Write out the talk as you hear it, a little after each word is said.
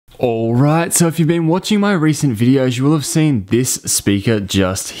Alright, so if you've been watching my recent videos, you will have seen this speaker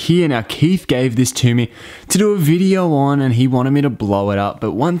just here. Now, Keith gave this to me to do a video on and he wanted me to blow it up,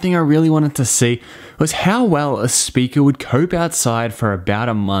 but one thing I really wanted to see was how well a speaker would cope outside for about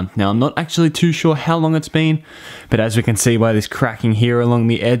a month. Now, I'm not actually too sure how long it's been, but as we can see by this cracking here along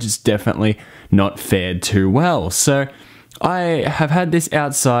the edge, it's definitely not fared too well. So I have had this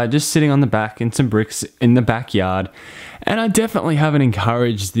outside just sitting on the back in some bricks in the backyard, and I definitely haven't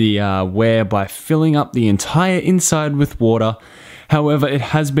encouraged the wear by filling up the entire inside with water. However, it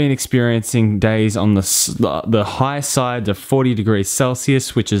has been experiencing days on the high side of 40 degrees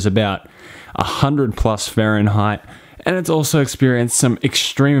Celsius, which is about 100 plus Fahrenheit, and it's also experienced some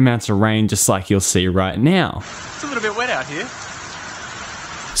extreme amounts of rain, just like you'll see right now. It's a little bit wet out here.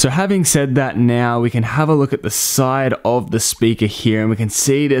 So having said that, now we can have a look at the side of the speaker here, and we can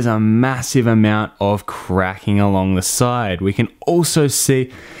see there's a massive amount of cracking along the side. We can also see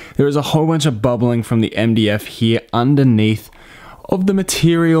there is a whole bunch of bubbling from the MDF here underneath of the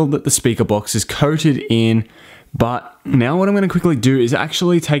material that the speaker box is coated in. But now what I'm going to quickly do is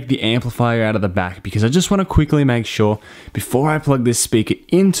actually take the amplifier out of the back, because I just want to quickly make sure before I plug this speaker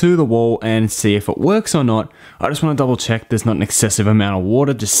into the wall and see if it works or not. I just want to double check there's not an excessive amount of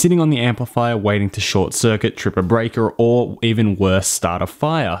water just sitting on the amplifier waiting to short circuit, trip a breaker, or even worse, start a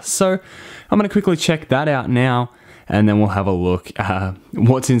fire. So I'm going to quickly check that out now, and then we'll have a look at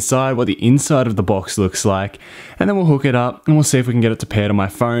what's inside, what the inside of the box looks like, and then we'll hook it up and we'll see if we can get it to pair to my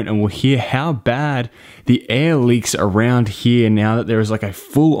phone, and we'll hear how bad the air leaks around here now that there is like a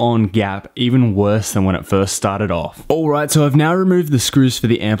full-on gap, even worse than when it first started off. Alright, so I've now removed the screws for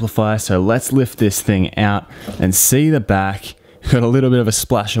the amplifier, so let's lift this thing out and see the back. Got a little bit of a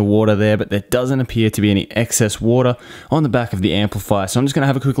splash of water there, but there doesn't appear to be any excess water on the back of the amplifier. So I'm just going to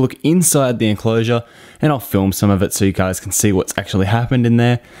have a quick look inside the enclosure, and I'll film some of it so you guys can see what's actually happened in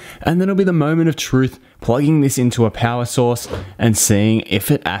there. And then it'll be the moment of truth, plugging this into a power source and seeing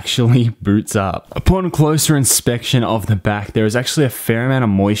if it actually boots up. Upon closer inspection of the back, there is actually a fair amount of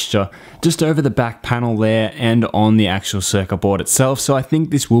moisture just over the back panel there and on the actual circuit board itself. So I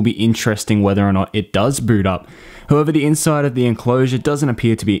think this will be interesting whether or not it does boot up. However, the inside of the enclosure doesn't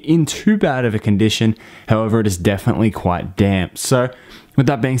appear to be in too bad of a condition. However, it is definitely quite damp. So with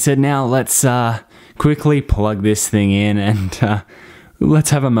that being said, now let's quickly plug this thing in and let's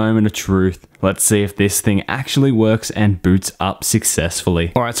have a moment of truth. Let's see if this thing actually works and boots up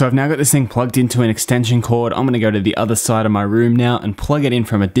successfully. Alright, so I've now got this thing plugged into an extension cord. I'm going to go to the other side of my room now and plug it in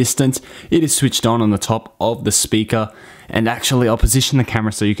from a distance. It is switched on the top of the speaker. And actually, I'll position the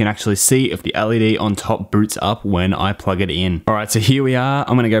camera so you can actually see if the LED on top boots up when I plug it in. Alright, so here we are.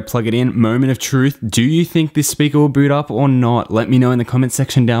 I'm going to go plug it in. Moment of truth. Do you think this speaker will boot up or not? Let me know in the comment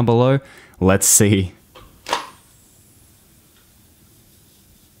section down below. Let's see.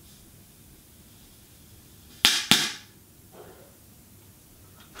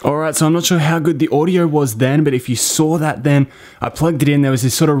 Alright, so I'm not sure how good the audio was then, but if you saw that then, I plugged it in, there was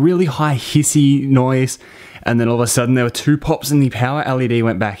this sort of really high hissy noise, and then all of a sudden there were two pops and the power LED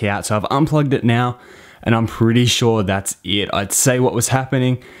went back out. So I've unplugged it now, and I'm pretty sure that's it. I'd say what was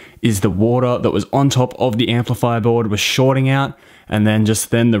happening is the water that was on top of the amplifier board was shorting out, and then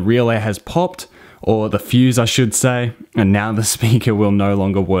the relay has popped, or the fuse I should say, and now the speaker will no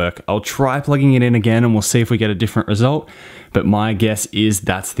longer work. I'll try plugging it in again and we'll see if we get a different result, but my guess is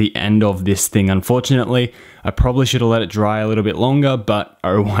that's the end of this thing, unfortunately. I probably should have let it dry a little bit longer, but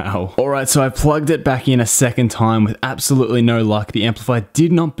oh wow. Alright, so I plugged it back in a second time with absolutely no luck. The amplifier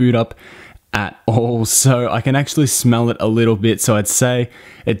did not boot up at all, so I can actually smell it a little bit, so I'd say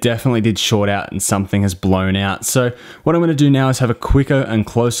it definitely did short out and something has blown out. So what I'm going to do now is have a quicker and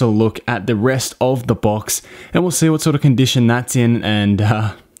closer look at the rest of the box, and we'll see what sort of condition that's in, and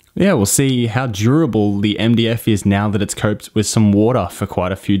yeah, we'll see how durable the MDF is now that it's coped with some water for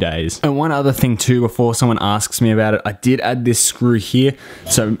quite a few days. And one other thing too, before someone asks me about it, I did add this screw here,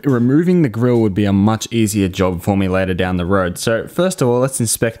 so removing the grill would be a much easier job for me later down the road. So first of all, let's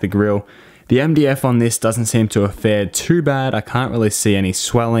inspect the grill. The MDF on this doesn't seem to have fared too bad. I can't really see any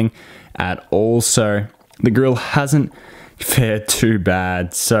swelling at all, so the grill hasn't fared too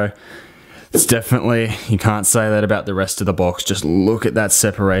bad. So it's definitely, you can't say that about the rest of the box. Just look at that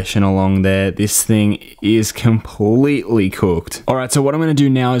separation along there. This thing is completely cooked. Alright, so what I'm going to do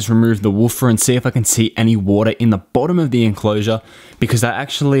now is remove the woofer and see if I can see any water in the bottom of the enclosure, because I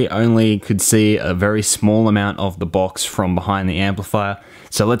actually only could see a very small amount of the box from behind the amplifier.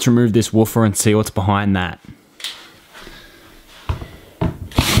 So let's remove this woofer and see what's behind that.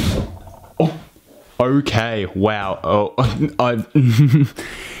 Oh, okay, wow. Oh, I've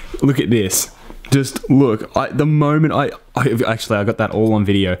look at this. Just look, the moment I got that all on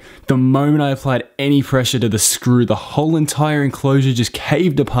video. The moment I applied any pressure to the screw, the whole entire enclosure just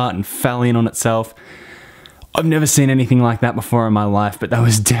caved apart and fell in on itself. I've never seen anything like that before in my life, but that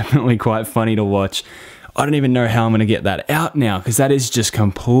was definitely quite funny to watch. I don't even know how I'm going to get that out now, because that is just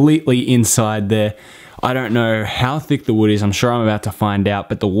completely inside there. I don't know how thick the wood is. I'm sure I'm about to find out,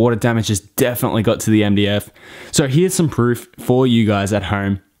 but the water damage has definitely got to the MDF. So here's some proof for you guys at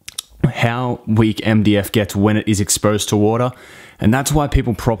home how weak MDF gets when it is exposed to water. And that's why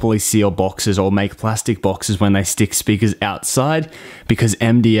people properly seal boxes or make plastic boxes when they stick speakers outside, because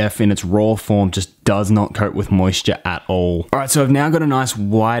MDF in its raw form just does not cope with moisture at all. All right, so I've now got a nice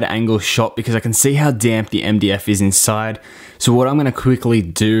wide angle shot because I can see how damp the MDF is inside. So what I'm gonna quickly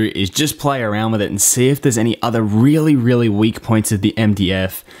do is just play around with it and see if there's any other really, really weak points of the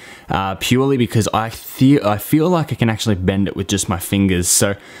MDF. Purely because I feel like I can actually bend it with just my fingers.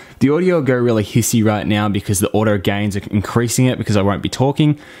 So the audio will go really hissy right now because the auto gains are increasing it because I won't be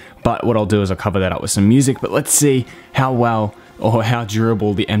talking. But what I'll do is I'll cover that up with some music. But let's see how well or how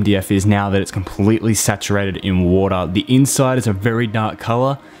durable the MDF is now that it's completely saturated in water. The inside is a very dark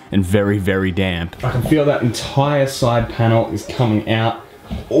color and very, very damp. I can feel that entire side panel is coming out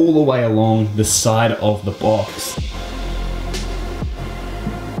all the way along the side of the box.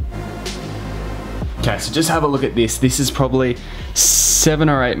 Okay, so just have a look at this. This is probably 7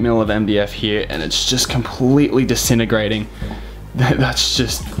 or 8 mil of MDF here, and it's just completely disintegrating. That's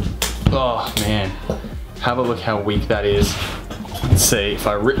just, oh man. Have a look how weak that is. Let's see, if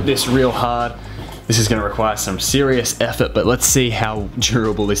I rip this real hard, this is gonna require some serious effort, but let's see how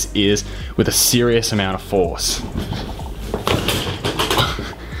durable this is with a serious amount of force.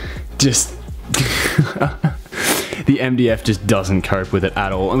 Just, the MDF just doesn't cope with it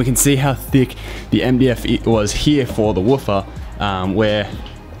at all. And we can see how thick the MDF was here for the woofer, where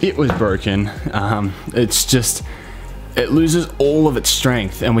it was broken. It's just, it loses all of its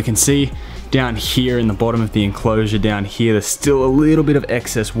strength. And we can see down here in the bottom of the enclosure down here, there's still a little bit of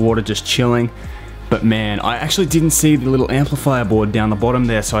excess water just chilling. But man, I actually didn't see the little amplifier board down the bottom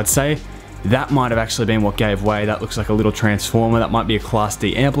there. So I'd say that might have actually been what gave way. That looks like a little transformer. That might be a Class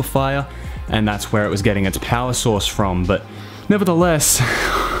D amplifier. And that's where it was getting its power source from. But nevertheless,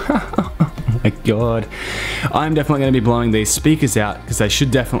 oh my god, I'm definitely going to be blowing these speakers out because they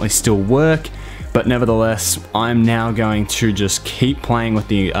should definitely still work. But nevertheless, I'm now going to just keep playing with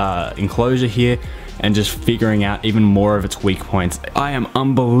the enclosure here and just figuring out even more of its weak points. I am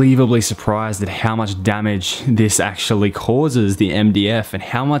unbelievably surprised at how much damage this actually causes the MDF and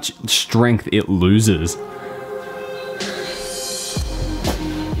how much strength it loses.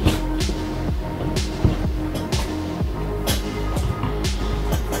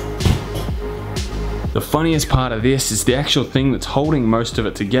 The funniest part of this is the actual thing that's holding most of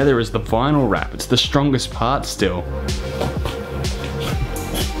it together is the vinyl wrap. It's the strongest part still.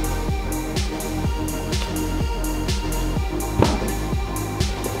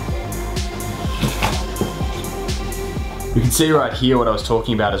 We can see right here what I was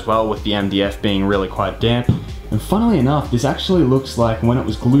talking about as well with the MDF being really quite damp. And funnily enough, this actually looks like when it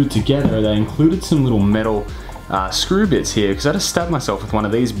was glued together, they included some little metal screw bits here, because I just stabbed myself with one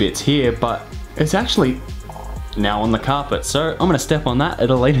of these bits here, but it's actually now on the carpet, so I'm going to step on that at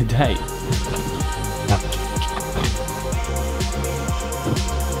a later date.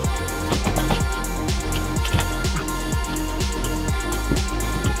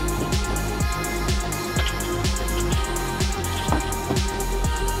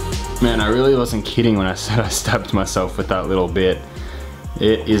 Man, I really wasn't kidding when I said I stabbed myself with that little bit.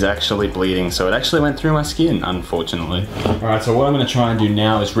 It is actually bleeding, so it actually went through my skin, unfortunately. Alright, so what I'm going to try and do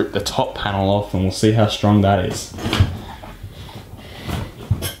now is rip the top panel off and we'll see how strong that is.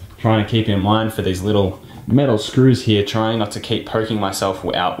 Trying to keep in mind for these little metal screws here, trying not to keep poking myself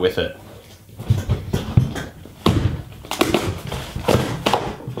out with it.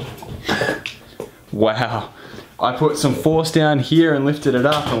 Wow. I put some force down here and lifted it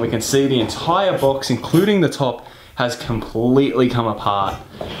up and we can see the entire box, including the top, has completely come apart.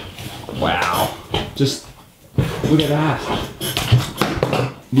 Wow. Just look at that.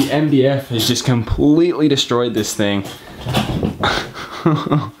 The MDF has just completely destroyed this thing.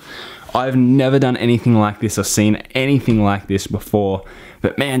 I've never done anything like this or seen anything like this before.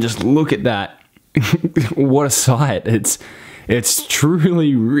 But man, just look at that. What a sight. It's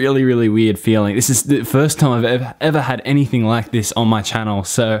truly really, really weird feeling. This is the first time I've ever had anything like this on my channel,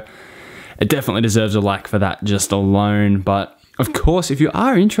 so it definitely deserves a like for that just alone. But Of course, if you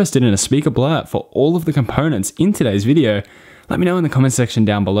are interested in a speaker blowout for all of the components in today's video, let me know in the comment section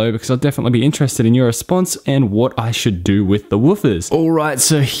down below, because I'll definitely be interested in your response and what I should do with the woofers. Alright,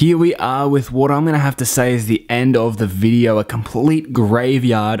 so here we are with what I'm going to have to say is the end of the video, a complete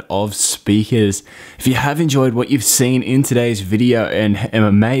graveyard of speakers. If you have enjoyed what you've seen in today's video and am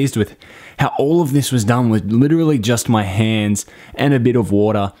amazed with how all of this was done with literally just my hands and a bit of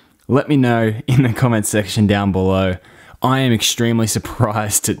water, let me know in the comment section down below. I am extremely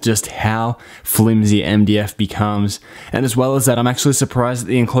surprised at just how flimsy MDF becomes, and as well as that, I'm actually surprised that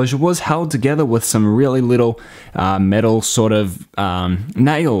the enclosure was held together with some really little metal sort of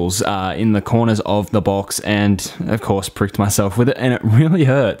nails in the corners of the box, and of course pricked myself with it, and it really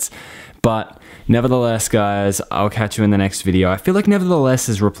hurts. But nevertheless, guys, I'll catch you in the next video. I feel like nevertheless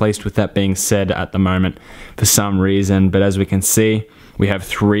is replaced with that being said at the moment for some reason, but as we can see, we have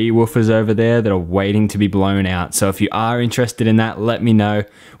 3 woofers over there that are waiting to be blown out. So if you are interested in that, let me know.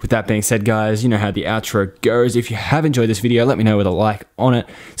 With that being said, guys, you know how the outro goes. If you have enjoyed this video, let me know with a like on it.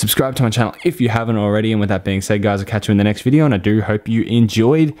 Subscribe to my channel if you haven't already. And with that being said, guys, I'll catch you in the next video. And I do hope you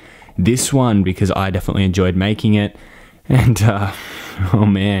enjoyed this one, because I definitely enjoyed making it. And, oh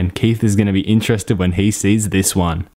man, Keith is going to be interested when he sees this one.